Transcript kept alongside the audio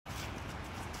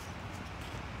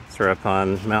So we're up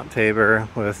on Mount Tabor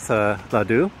with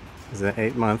Laddoo. He's an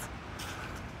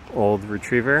 8-month-old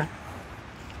retriever,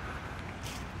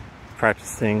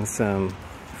 practicing some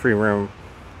free roam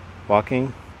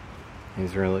walking.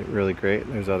 He's really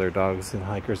great. There's other dogs and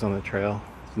hikers on the trail.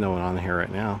 There's no one on here right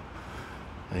now.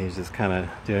 And he's just kind of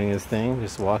doing his thing,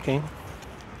 just walking.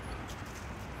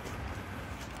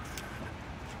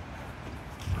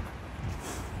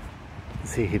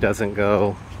 See, he doesn't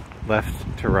go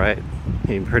left to right.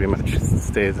 He pretty much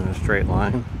stays in a straight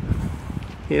line.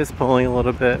 He is pulling a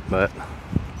little bit, but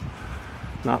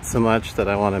not so much that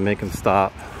I want to make him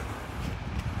stop.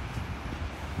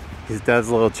 He does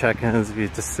little check-ins. If you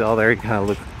just still there, you kind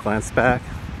of glance back.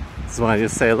 This is when I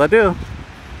just say, Laddoo,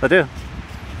 Laddoo,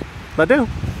 Laddoo,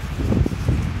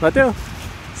 Laddoo.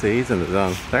 See, he's in the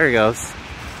zone. There he goes. So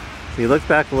he looks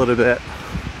back a little bit.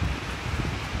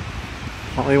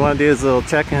 All we want to do is a little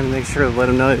check-in, make sure to let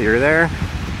him know that you're there.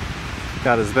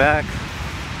 Got his back.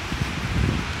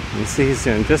 You see he's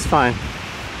doing just fine.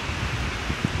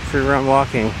 Free run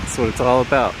walking, that's what it's all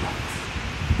about.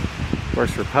 Of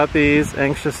course, for puppies,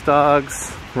 anxious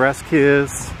dogs,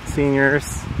 rescues,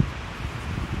 seniors.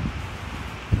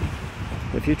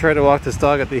 If you try to walk this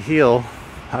dog at the heel,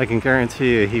 I can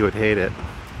guarantee you he would hate it.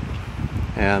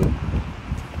 And,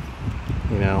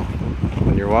 you know,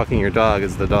 when you're walking your dog,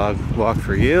 is the dog walk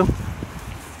for you,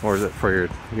 or is it for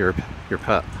your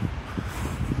pup?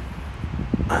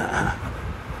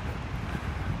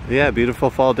 Yeah, beautiful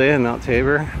fall day in Mount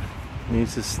Tabor. And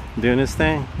he's just doing his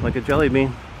thing like a jelly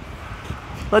bean.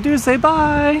 Laddoo, say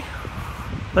bye.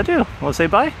 Laddoo, want to say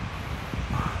bye?